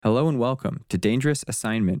Hello and welcome to Dangerous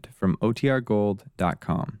Assignment from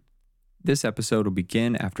OTRGold.com. This episode will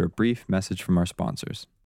begin after a brief message from our sponsors.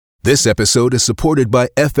 This episode is supported by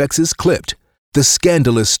FX's Clipped, the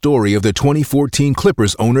scandalous story of the 2014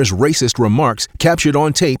 Clippers owner's racist remarks captured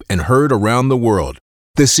on tape and heard around the world.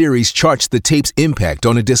 The series charts the tape's impact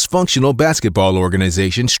on a dysfunctional basketball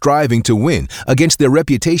organization striving to win against their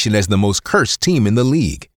reputation as the most cursed team in the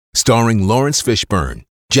league. Starring Lawrence Fishburne,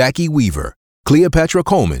 Jackie Weaver, Cleopatra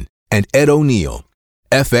Coleman, and Ed O'Neill.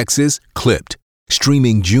 FX's Clipped,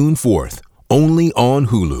 streaming June 4th, only on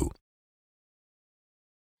Hulu.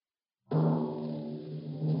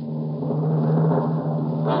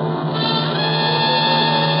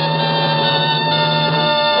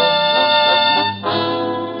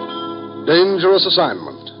 Dangerous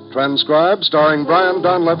Assignment, transcribed starring Brian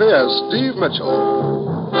Donlevy as Steve Mitchell.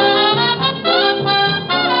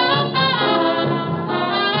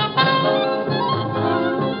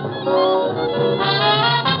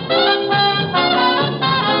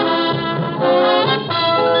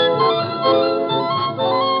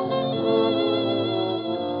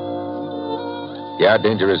 Yeah,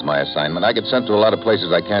 danger is my assignment. I get sent to a lot of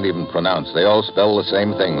places I can't even pronounce. They all spell the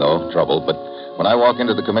same thing, though, trouble. But when I walk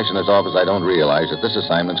into the commissioner's office, I don't realize that this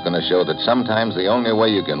assignment's going to show that sometimes the only way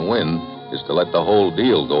you can win is to let the whole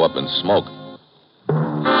deal go up in smoke.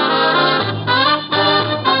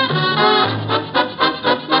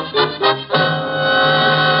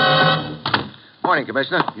 Morning,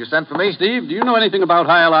 Commissioner. You sent for me? Steve, do you know anything about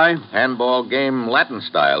High-Lie? Handball game Latin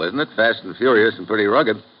style, isn't it? Fast and furious and pretty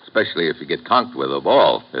rugged. Especially if you get conked with a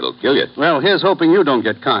ball. It'll kill you. Well, here's hoping you don't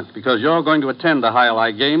get conked, because you're going to attend the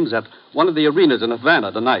High-Lie games at one of the arenas in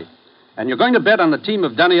Havana tonight. And you're going to bet on the team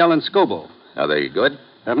of Danielle and Scobo. Are they good?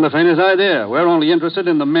 Haven't the faintest idea. We're only interested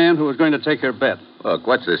in the man who is going to take your bet. Look,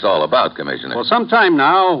 what's this all about, Commissioner? For some time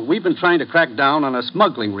now, we've been trying to crack down on a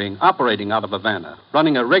smuggling ring operating out of Havana,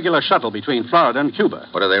 running a regular shuttle between Florida and Cuba.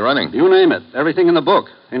 What are they running? You name it. Everything in the book,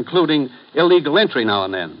 including illegal entry now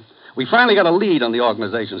and then. We finally got a lead on the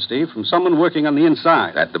organization, Steve, from someone working on the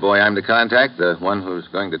inside. That the boy I'm to contact? The one who's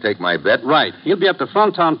going to take my bet? Right. He'll be up to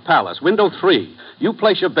Fronton Palace, window 3. You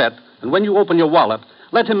place your bet, and when you open your wallet,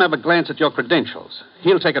 let him have a glance at your credentials.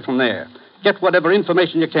 He'll take it from there. Get whatever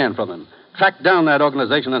information you can from him. Track down that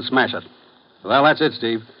organization and smash it. Well, that's it,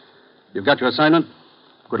 Steve. You've got your assignment.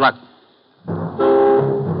 Good luck.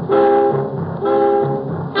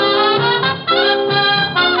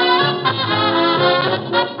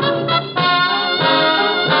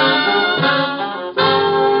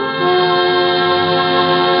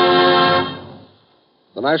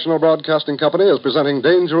 The National Broadcasting Company is presenting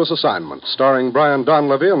Dangerous Assignment, starring Brian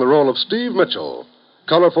Donlevy in the role of Steve Mitchell,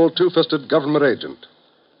 colorful, two-fisted government agent.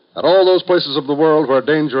 At all those places of the world where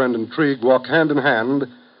danger and intrigue walk hand in hand,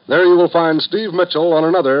 there you will find Steve Mitchell on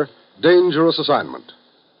another Dangerous Assignment.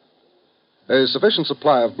 A sufficient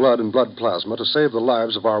supply of blood and blood plasma to save the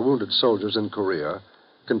lives of our wounded soldiers in Korea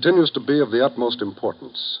continues to be of the utmost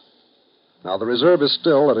importance. Now, the reserve is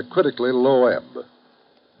still at a critically low ebb.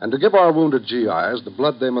 And to give our wounded GIs the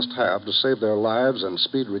blood they must have to save their lives and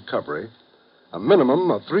speed recovery, a minimum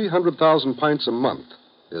of 300,000 pints a month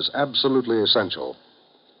is absolutely essential.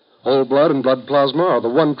 Whole blood and blood plasma are the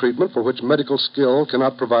one treatment for which medical skill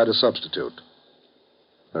cannot provide a substitute.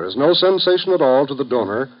 There is no sensation at all to the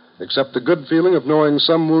donor except the good feeling of knowing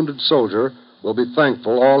some wounded soldier will be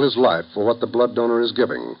thankful all his life for what the blood donor is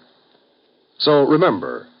giving. So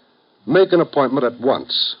remember, make an appointment at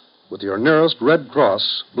once with your nearest Red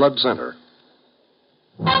Cross blood center.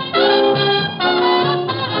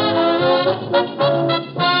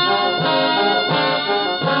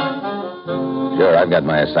 Sure, I've got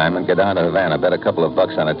my assignment. Get down to Havana, bet a couple of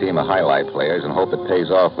bucks on a team of highlight players, and hope it pays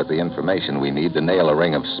off with the information we need to nail a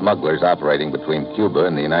ring of smugglers operating between Cuba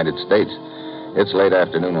and the United States. It's late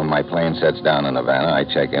afternoon when my plane sets down in Havana. I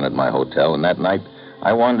check in at my hotel, and that night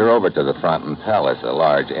I wander over to the Fronton Palace, a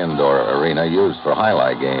large indoor arena used for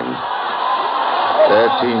highlight games. Their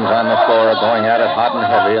teams on the floor are going at it hot and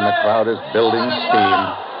heavy, and the crowd is building steam.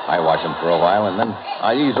 I watch them for a while, and then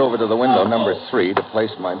I ease over to the window number 3 to place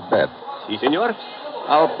my bet. Si, senor.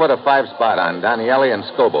 I'll put a 5-spot on Danielle and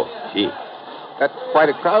Scobo. Si. Got quite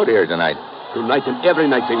a crowd here tonight. Tonight and every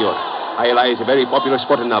night, senor. High-Lie is a very popular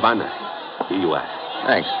sport in Havana. Here you are.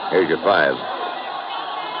 Thanks. Here's your 5.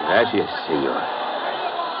 Gracias, senor.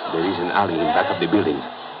 There is an alley in back of the building.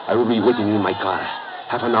 I will be waiting in my car.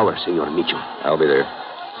 Half an hour, Senor Mitchell. I'll be there.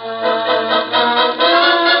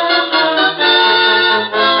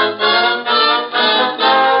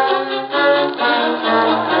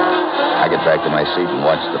 I get back to my seat and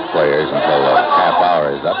watch the players until the half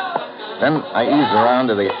hour is up. Then I ease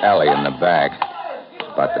around to the alley in the back.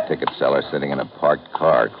 Spot the ticket seller sitting in a parked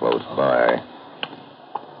car close by.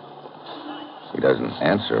 He doesn't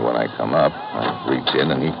answer when I come up. I reach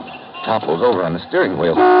in and he topples over on the steering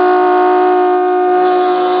wheel.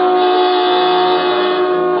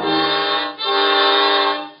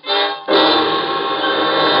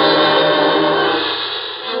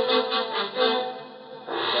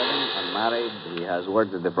 Unmarried. He has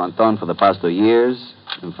worked at the fronton for the past 2 years.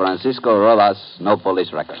 And Francisco Rodas, no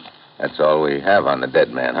police record. That's all we have on the dead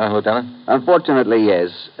man, huh, Lieutenant? Unfortunately,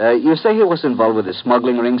 yes. You say he was involved with the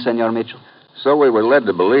smuggling ring, Senor Mitchell? So we were led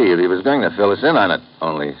to believe he was going to fill us in on it.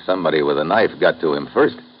 Only somebody with a knife got to him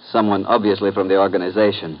first. Someone obviously from the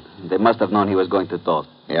organization. They must have known he was going to talk.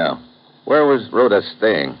 Yeah. Where was Rhoda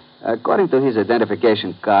staying? According to his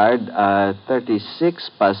identification card, 36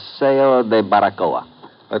 Paseo de Baracoa.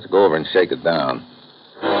 Let's go over and shake it down.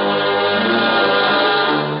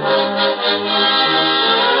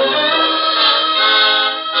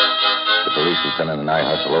 The police lieutenant and I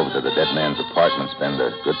hustle over to the dead man's apartment, spend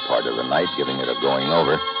a good part of the night giving it a going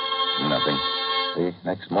over. Nothing. The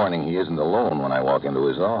next morning, he isn't alone when I walk into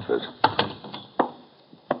his office.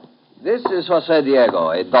 This is Jose Diego,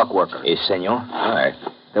 a dock worker. Yes, senor. Hi.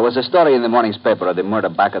 There was a story in the morning's paper of the murder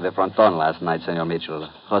back at the fronton last night, Senor Mitchell.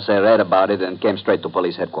 Jose read about it and came straight to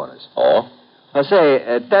police headquarters. Oh?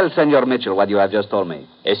 Jose, tell Senor Mitchell what you have just told me.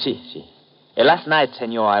 Si. Last night,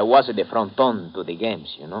 senor, I was at the fronton to the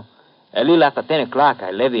games, you know. A little after 10 o'clock,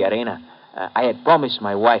 I left the arena. I had promised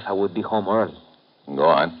my wife I would be home early. Go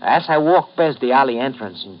on. As I walked past the alley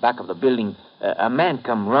entrance in back of the building, a man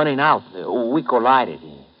come running out. We collided.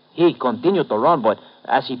 He continued to run, but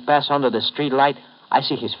as he passed under the street light, I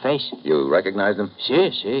see his face. You recognized him?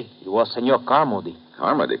 Si. It was Senor Carmody.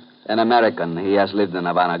 Carmody? An American. He has lived in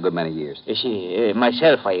Havana a good many years.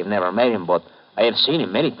 Myself, I have never met him, but I have seen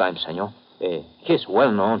him many times, senor. He's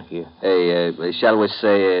well known here. Shall we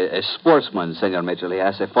say, a sportsman, Senor Mitchell. He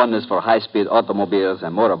has a fondness for high-speed automobiles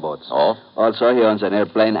and motorboats. Oh? Also, he owns an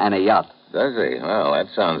airplane and a yacht. Does he? Well, that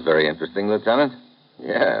sounds very interesting, Lieutenant.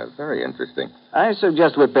 Yeah, very interesting. I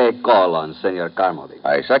suggest we pay a call on Senor Carmody.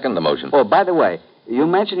 I second the motion. Oh, by the way, you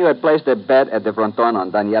mentioned you had placed a bet at the fronton on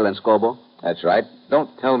Danielle and Scobo. That's right. Don't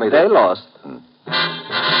tell me They that... lost.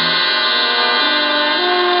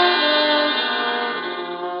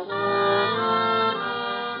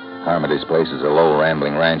 Carmody's place is a low,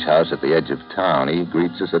 rambling ranch house at the edge of town. He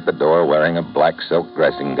greets us at the door wearing a black silk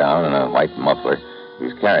dressing gown and a white muffler.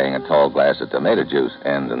 He's carrying a tall glass of tomato juice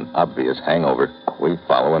and an obvious hangover. We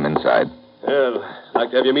follow him inside. Well, I'd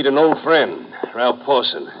like to have you meet an old friend, Ralph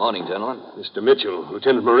Pawson. Morning, gentlemen. Mr. Mitchell,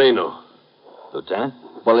 Lieutenant Moreno. Lieutenant?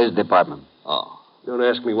 Police Department. Oh. Don't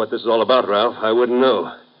ask me what this is all about, Ralph. I wouldn't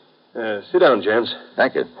know. Sit down, gents.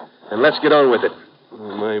 Thank you. And let's get on with it.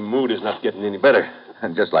 My mood is not getting any better.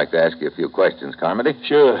 I'd just like to ask you a few questions, Carmody.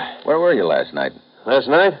 Sure. Where were you last night? Last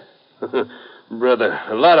night? Brother,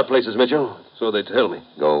 a lot of places, Mitchell. So they tell me.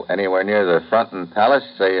 Go anywhere near the Fronton Palace,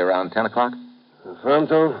 say around 10 o'clock?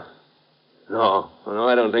 Fronton? No,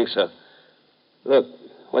 I don't think so. Look,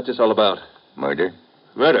 what's this all about? Murder.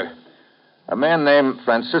 Murder? A man named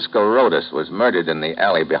Francisco Rodas was murdered in the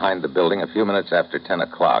alley behind the building a few minutes after 10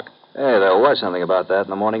 o'clock. Hey, there was something about that in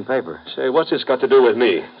the morning paper. Say, what's this got to do with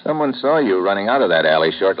me? Someone saw you running out of that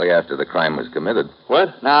alley shortly after the crime was committed.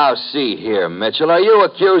 What? Now, see here, Mitchell. Are you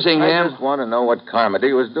accusing I him? just want to know what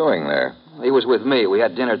Carmody was doing there. He was with me. We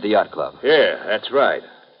had dinner at the yacht club. Yeah, that's right.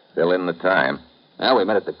 Fill in the time. Well, we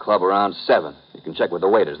met at the club around 7. You can check with the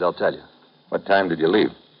waiters. They'll tell you. What time did you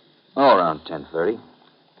leave? Oh, around 10:30.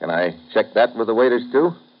 Can I check that with the waiters,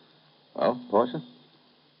 too? Well, Pawson?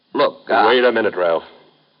 Look, Wait a minute, Ralph.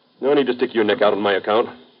 No need to stick your neck out on my account.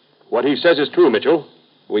 What he says is true, Mitchell.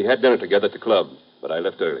 We had dinner together at the club, but I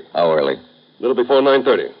left early. How early? A little before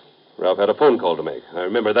 9:30. Ralph had a phone call to make. I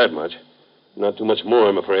remember that much. Not too much more,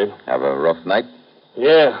 I'm afraid. Have a rough night?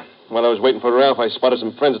 Yeah. While I was waiting for Ralph, I spotted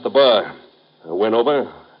some friends at the bar. I went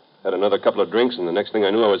over, had another couple of drinks, and the next thing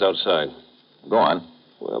I knew, I was outside. Go on.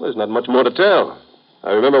 Well, there's not much more to tell.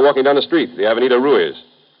 I remember walking down the street, the Avenida Ruiz.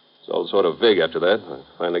 It's all sort of vague after that.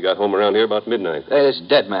 I finally got home around here about midnight. Hey, this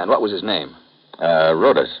dead man, what was his name?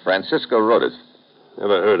 Rodas. Francisco Rodas.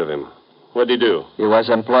 Never heard of him. What'd he do? He was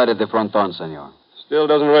employed at the fronton, senor. Still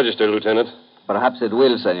doesn't register, Lieutenant. Perhaps it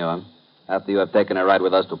will, senor, after you have taken a ride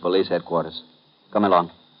with us to police headquarters. Come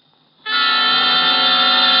along.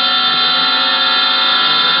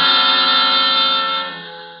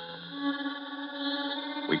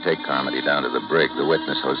 We take Carmody down to the brig. The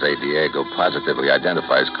witness, Jose Diego, positively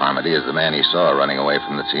identifies Carmody as the man he saw running away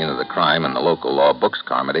from the scene of the crime, and the local law books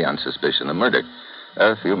Carmody on suspicion of murder.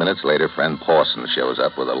 A few minutes later, friend Pawson shows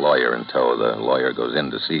up with a lawyer in tow. The lawyer goes in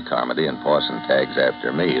to see Carmody, and Pawson tags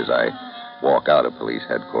after me as I walk out of police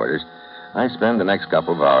headquarters. I spend the next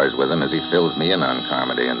couple of hours with him as he fills me in on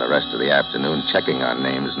Carmody and the rest of the afternoon checking on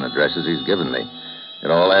names and addresses he's given me. It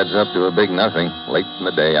all adds up to a big nothing. Late in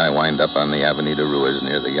the day, I wind up on the Avenida Ruiz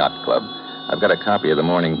near the yacht club. I've got a copy of the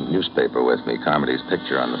morning newspaper with me, Carmody's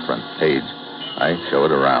picture on the front page. I show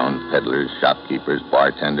it around, peddlers, shopkeepers,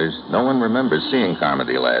 bartenders. No one remembers seeing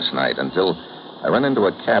Carmody last night until I run into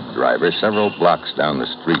a cab driver several blocks down the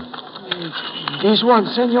street. This one,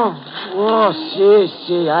 senor. Oh,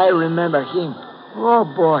 si, I remember him. Oh,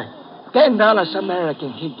 boy. $10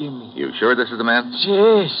 American he give me. You sure this is the man?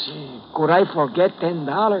 Si. Could I forget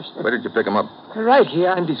 $10? Where did you pick him up? Right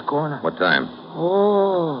here in this corner. What time?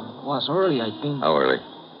 Oh, was early, I think. How early?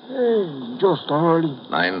 Just early.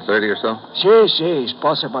 9:30 or so? Si, it's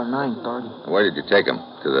possible 9:30. Where did you take him?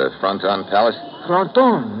 To the Fronton Palace?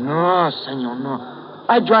 Fronton? No, senor, no.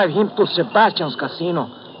 I drive him to Sebastian's casino.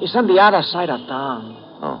 It's on the other side of town.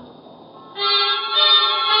 Oh.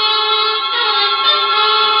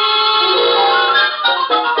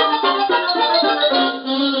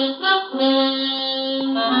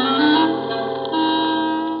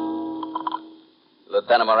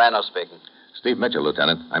 Lieutenant Moreno speaking. Steve Mitchell,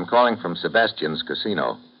 Lieutenant. I'm calling from Sebastian's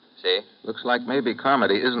casino. See? Looks like maybe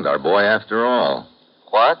Carmody isn't our boy after all.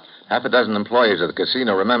 What? Half a dozen employees of the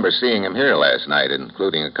casino remember seeing him here last night,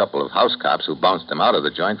 including a couple of house cops who bounced him out of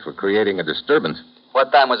the joint for creating a disturbance.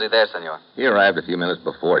 What time was he there, senor? He arrived a few minutes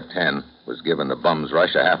before 10, was given the bum's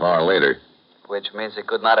rush a half hour later. Which means he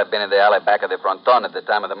could not have been in the alley back of the Fronton at the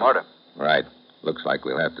time of the murder. Right. Looks like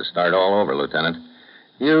we'll have to start all over, Lieutenant.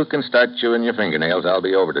 You can start chewing your fingernails. I'll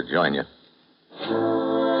be over to join you.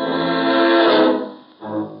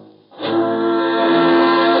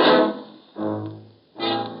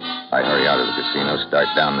 I hurry out of the casino, start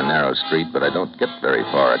down the narrow street, but I don't get very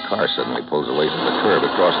far. A car suddenly pulls away from the curb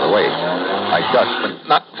across the way. I duck, but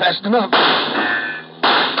not fast enough.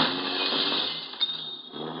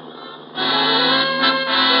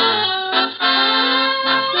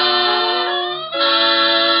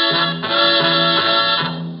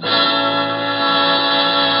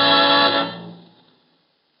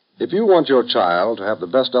 If you want your child to have the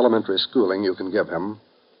best elementary schooling you can give him,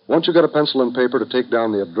 won't you get a pencil and paper to take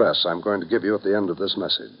down the address I'm going to give you at the end of this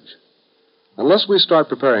message? Unless we start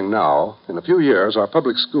preparing now, in a few years, our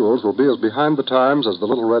public schools will be as behind the times as the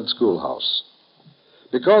Little Red Schoolhouse.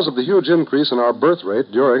 Because of the huge increase in our birth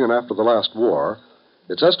rate during and after the last war,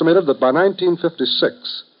 it's estimated that by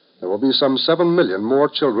 1956, there will be some 7 million more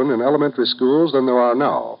children in elementary schools than there are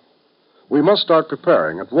now. We must start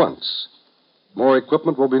preparing at once. More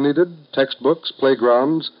equipment will be needed, textbooks,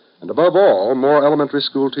 playgrounds, and above all, more elementary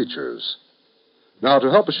school teachers. Now, to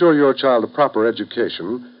help assure your child a proper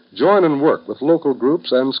education, join and work with local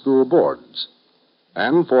groups and school boards.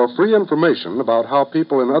 And for free information about how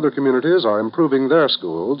people in other communities are improving their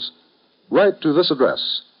schools, write to this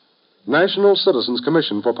address: National Citizens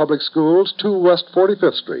Commission for Public Schools, 2 West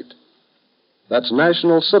 45th Street. That's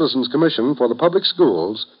National Citizens Commission for the Public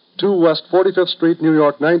Schools, 2 West 45th Street, New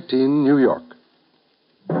York, 19, New York.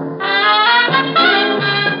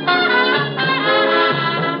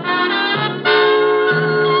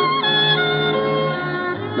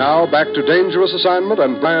 Now, back to Dangerous Assignment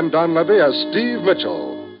and Brian Donlevy as Steve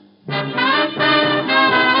Mitchell.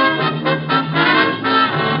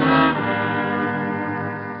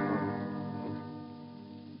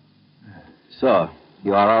 So,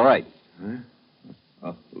 you are all right? Huh?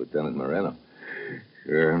 Oh, Lieutenant Moreno.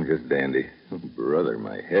 Sure, I'm just dandy. Brother,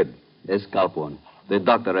 my head. A scalp wound. The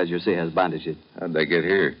doctor, as you say, has bandaged it. How'd they get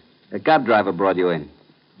here? A cab driver brought you in.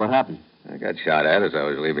 What happened? I got shot at as I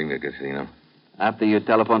was leaving the casino. After you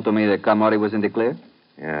telephoned to me that Carmody was in the clear?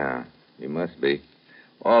 Yeah, he must be.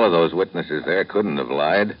 All of those witnesses there couldn't have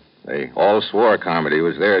lied. They all swore Carmody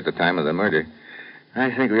was there at the time of the murder. I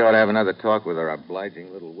think we ought to have another talk with our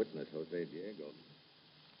obliging little witness, Jose Diego.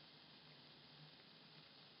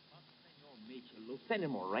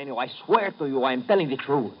 Lieutenant Moreno, I swear to you, I am telling the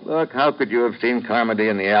truth. Look, how could you have seen Carmody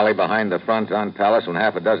in the alley behind the Fronton Palace when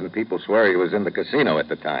half a dozen people swear he was in the casino at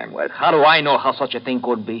the time? Well, how do I know how such a thing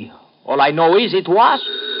could be? All I know is it was.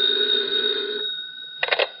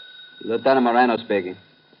 Lieutenant Moreno speaking.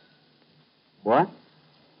 What?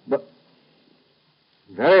 But...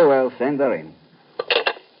 Very well, send her in.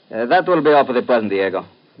 That will be all for the present, Diego.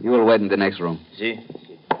 You will wait in the next room. Si.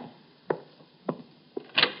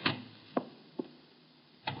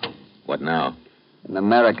 What now? An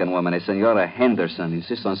American woman, a Senora Henderson,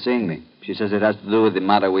 insists on seeing me. She says it has to do with the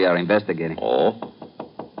matter we are investigating. Oh?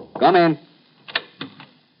 Come in.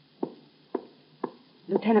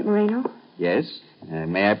 Lieutenant Moreno? Yes?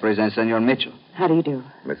 May I present Senor Mitchell? How do you do?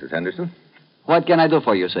 Mrs. Henderson? What can I do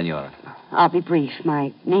for you, Senora? I'll be brief.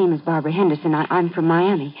 My name is Barbara Henderson. I'm from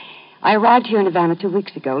Miami. I arrived here in Havana 2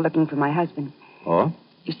 weeks ago looking for my husband. Oh?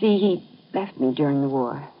 You see, he left me during the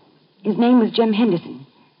war. His name was Jim Henderson.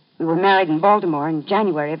 We were married in Baltimore in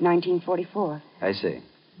January of 1944. I see.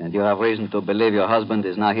 And you have reason to believe your husband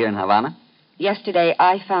is now here in Havana? Yesterday,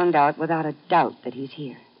 I found out without a doubt that he's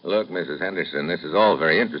here. Look, Mrs. Henderson, this is all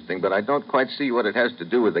very interesting, but I don't quite see what it has to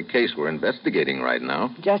do with the case we're investigating right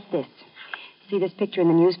now. Just this. See this picture in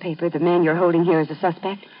the newspaper? The man you're holding here is a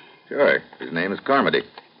suspect? Sure. His name is Carmody.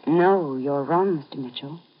 No, you're wrong, Mr.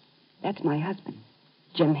 Mitchell. That's my husband,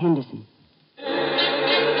 Jim Henderson.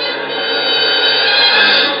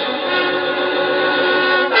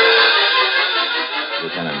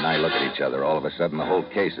 Lieutenant and I look at each other. All of a sudden, the whole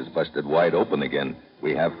case is busted wide open again.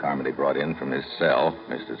 We have Carmody brought in from his cell.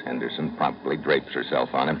 Mrs. Henderson promptly drapes herself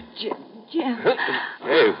on him. Jim.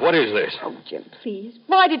 Hey, what is this? Oh, Jim, please.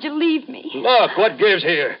 Why did you leave me? Look, what gives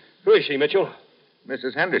here? Who is she, Mitchell?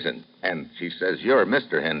 Mrs. Henderson. And she says you're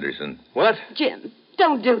Mr. Henderson. What? Jim,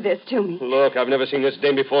 don't do this to me. Look, I've never seen this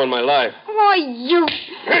dame before in my life. Why, you...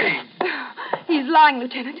 Hey! He's lying,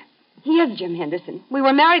 Lieutenant. He is Jim Henderson. We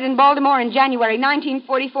were married in Baltimore in January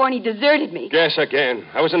 1944, and he deserted me. Guess again.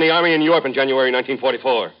 I was in the Army in Europe in January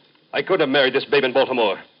 1944. I could have married this babe in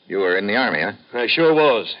Baltimore. You were in the Army, huh? I sure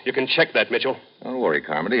was. You can check that, Mitchell. Don't worry,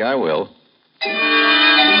 Carmody. I will.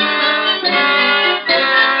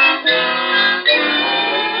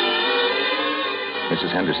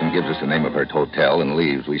 Mrs. Henderson gives us the name of her hotel and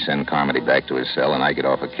leaves. We send Carmody back to his cell, and I get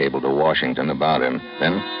off a cable to Washington about him.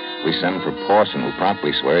 Then we send for Pawson, who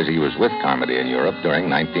promptly swears he was with Carmody in Europe during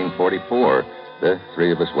 1944. The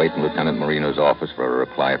three of us wait in Lieutenant Moreno's office for a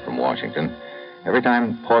reply from Washington. Every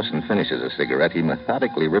time Pawson finishes a cigarette, he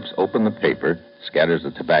methodically rips open the paper, scatters the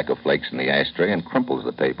tobacco flakes in the ashtray, and crumples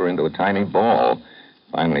the paper into a tiny ball.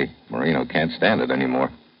 Finally, Moreno can't stand it anymore.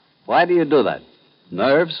 Why do you do that?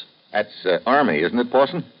 Nerves? That's Army, isn't it,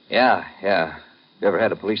 Pawson? Yeah. If you ever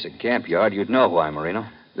had a police at camp yard, you'd know why, Moreno.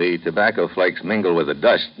 The tobacco flakes mingle with the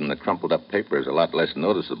dust, and the crumpled up paper is a lot less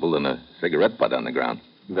noticeable than a cigarette butt on the ground.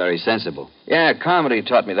 Very sensible. Yeah, Carmody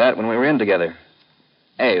taught me that when we were in together.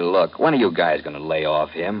 Hey, look, when are you guys going to lay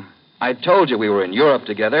off him? I told you we were in Europe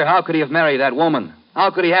together. How could he have married that woman?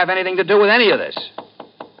 How could he have anything to do with any of this?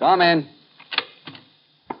 Come in.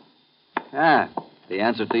 Ah, the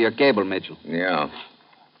answer to your cable, Mitchell. Yeah.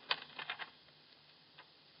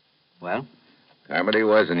 Well? Carmody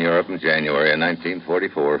was in Europe in January of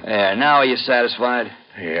 1944. Yeah, now are you satisfied?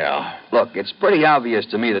 Yeah. Look, it's pretty obvious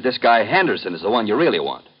to me that this guy Henderson is the one you really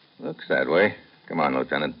want. Looks that way. Come on,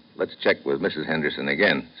 Lieutenant. Let's check with Mrs. Henderson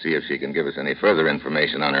again, see if she can give us any further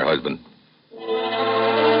information on her husband.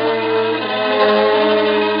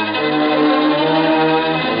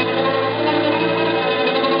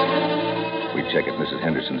 We check at Mrs.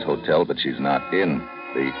 Henderson's hotel, but she's not in.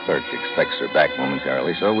 The clerk expects her back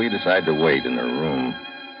momentarily, so we decide to wait in her room.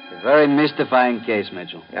 A very mystifying case,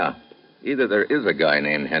 Mitchell. Yeah. Either there is a guy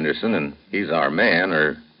named Henderson, and he's our man,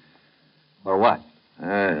 or... Or what?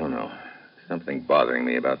 I don't know. Something bothering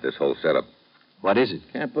me about this whole setup. What is it?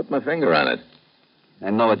 Can't put my finger on it. I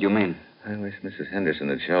know what you mean. I wish Mrs. Henderson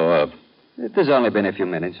would show up. It has only been a few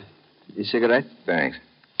minutes. You cigarette? Thanks.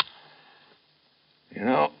 You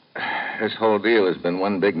know, this whole deal has been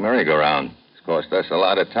one big merry-go-round. It's cost us a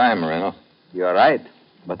lot of time, Moreno. You're right.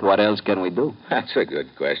 But what else can we do? That's a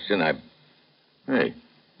good question. Hey,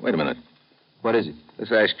 wait a minute. What is it?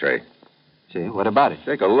 This ashtray. See, what about it?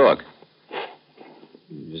 Take a look.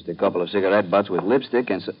 Just a couple of cigarette butts with lipstick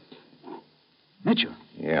and so... Mitchell.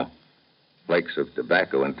 Yeah. Flakes of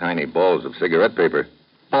tobacco and tiny balls of cigarette paper.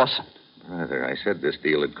 Awesome. Brother, I said this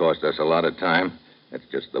deal had cost us a lot of time. That's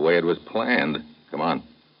just the way it was planned. Come on.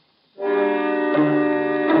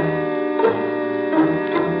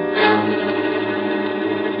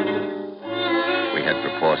 We head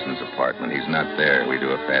for Pawson's apartment. He's not there. We do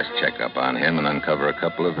a fast checkup on him and uncover a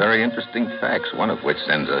couple of very interesting facts, one of which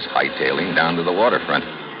sends us hightailing down to the waterfront.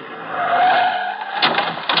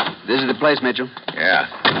 This is the place, Mitchell. Yeah.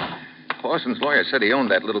 Pawson's lawyer said he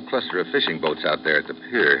owned that little cluster of fishing boats out there at the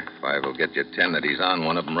pier. Five will get you 10 that he's on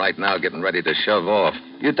one of them right now, getting ready to shove off.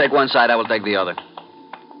 You take one side, I will take the other.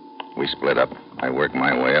 We split up. I work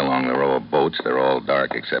my way along the row of boats. They're all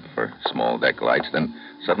dark except for small deck lights. Then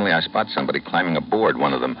suddenly I spot somebody climbing aboard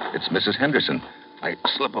one of them. It's Mrs. Henderson. I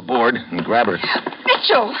slip aboard and grab her.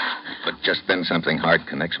 Mitchell! But just then something hard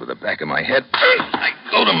connects with the back of my head. I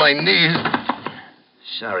go to my knees.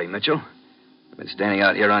 Sorry, Mitchell. I've been standing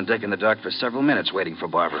out here on deck in the dark for several minutes waiting for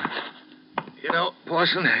Barbara. You know,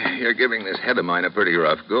 Parson, you're giving this head of mine a pretty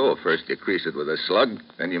rough go. First you crease it with a slug,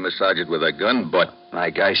 then you massage it with a gun butt.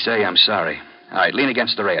 Like I say, I'm sorry. All right, lean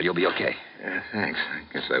against the rail. You'll be okay. Yeah, thanks.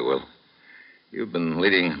 I guess I will. You've been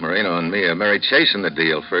leading Marino and me a merry chase in the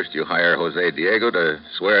deal. First, you hire Jose Diego to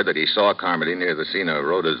swear that he saw Carmody near the scene of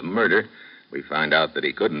Rhoda's murder. We find out that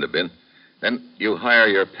he couldn't have been. Then you hire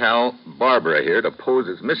your pal Barbara here to pose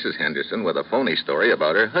as Mrs. Henderson with a phony story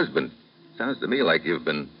about her husband. Sounds to me like you've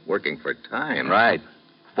been working for time. Right.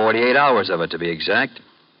 48 hours of it, to be exact.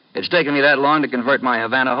 It's taken me that long to convert my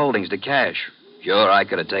Havana holdings to cash. Sure, I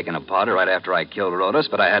could have taken a powder right after I killed Rhodas,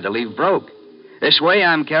 but I had to leave broke. This way,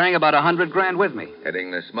 I'm carrying about $100,000 with me. Heading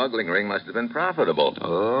the smuggling ring must have been profitable.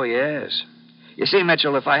 Oh, yes. You see,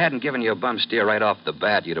 Mitchell, if I hadn't given you a bum steer right off the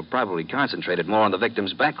bat, you'd have probably concentrated more on the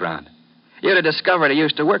victim's background. You'd have discovered he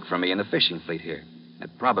used to work for me in the fishing fleet here. It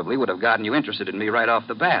probably would have gotten you interested in me right off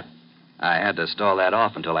the bat. I had to stall that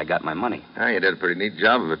off until I got my money. Ah, you did a pretty neat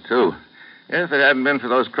job of it, too. If it hadn't been for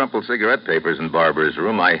those crumpled cigarette papers in Barbara's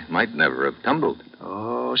room, I might never have tumbled.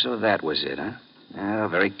 Oh, so that was it, huh? Oh,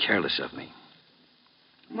 very careless of me.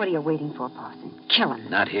 What are you waiting for, Parson? Kill him.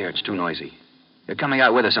 Not here. It's too noisy. You're coming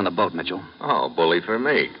out with us on the boat, Mitchell. Oh, bully for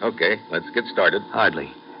me. Okay, let's get started.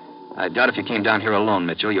 Hardly. I doubt if you came down here alone,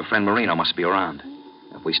 Mitchell. Your friend Marino must be around.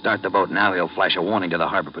 If we start the boat now, he'll flash a warning to the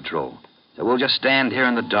harbor patrol. So we'll just stand here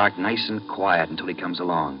in the dark, nice and quiet, until he comes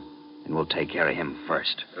along. And we'll take care of him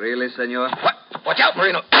first. Really, senor? What? Watch out,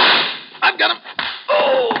 Marino. I've got him.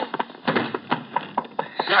 Oh!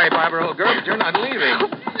 Sorry, Barbara, old girl, but you're not leaving.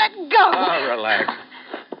 Let go. Oh, relax.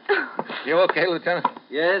 You okay, Lieutenant?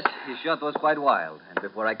 Yes, his shot was quite wild. And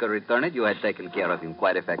before I could return it, you had taken care of him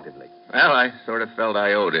quite effectively. Well, I sort of felt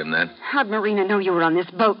I owed him that. How'd Marina know you were on this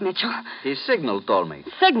boat, Mitchell? His signal told me.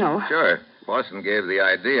 Signal? Sure. Forson gave the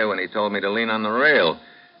idea when he told me to lean on the rail.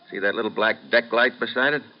 See that little black deck light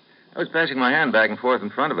beside it? I was passing my hand back and forth in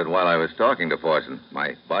front of it while I was talking to Forson.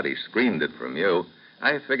 My body screamed it from you.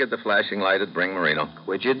 I figured the flashing light would bring Marino.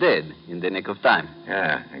 Which you did, in the nick of time.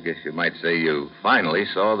 Yeah, I guess you might say you finally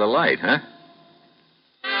saw the light, huh?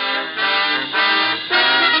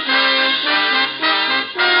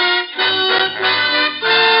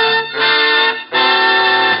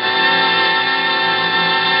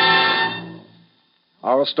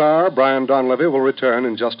 Our star, Brian Donlevy, will return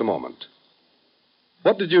in just a moment.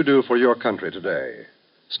 What did you do for your country today?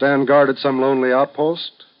 Stand guard at some lonely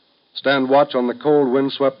outpost? Stand watch on the cold,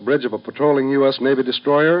 windswept bridge of a patrolling U.S. Navy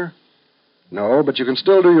destroyer? No, but you can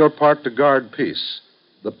still do your part to guard peace,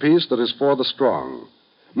 the peace that is for the strong.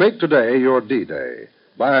 Make today your D-Day.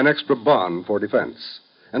 Buy an extra bond for defense,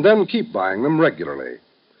 and then keep buying them regularly.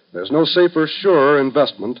 There's no safer, surer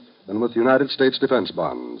investment than with United States defense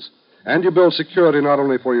bonds. And you build security not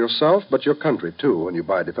only for yourself, but your country, too, when you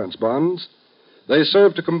buy defense bonds. They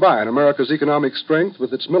serve to combine America's economic strength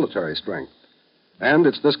with its military strength. And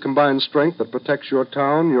it's this combined strength that protects your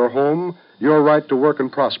town, your home, your right to work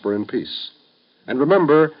and prosper in peace. And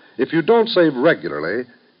remember, if you don't save regularly,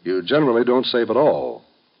 you generally don't save at all.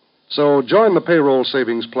 So join the payroll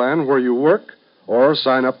savings plan where you work, or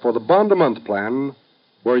sign up for the bond-a-month plan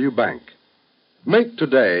where you bank. Make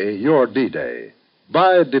today your D-Day.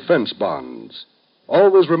 Buy defense bonds.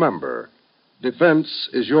 Always remember, defense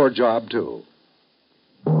is your job, too.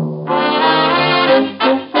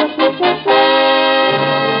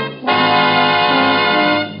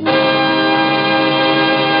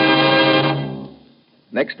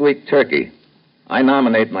 Next week, Turkey. I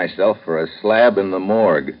nominate myself for a slab in the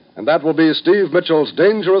morgue. And that will be Steve Mitchell's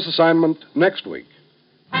dangerous assignment next week.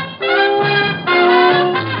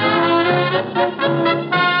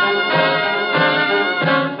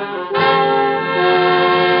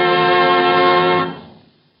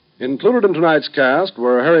 Included in tonight's cast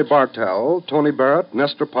were Harry Bartell, Tony Barrett,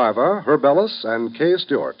 Nestor Paiva, Herb Ellis, and Kay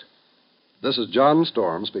Stewart. This is John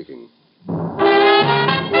Storm speaking.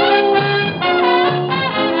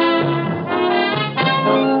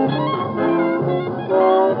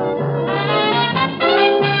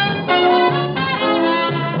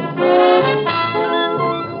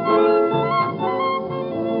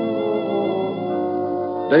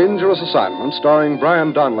 Dangerous Assignment, starring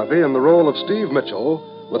Brian Donlevy in the role of Steve Mitchell,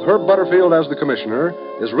 with Herb Butterfield as the commissioner,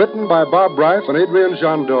 is written by Bob Reif and Adrian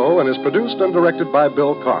Jandot and is produced and directed by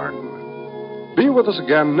Bill Karn. Be with us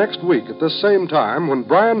again next week at this same time when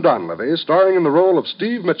Brian Donlevy, starring in the role of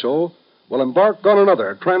Steve Mitchell, will embark on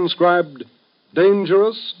another transcribed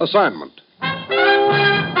Dangerous Assignment.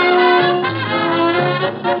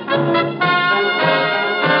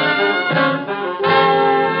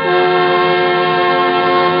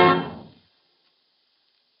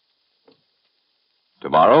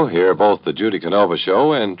 Tomorrow, hear both The Judy Canova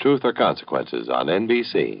Show and Truth or Consequences on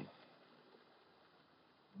NBC.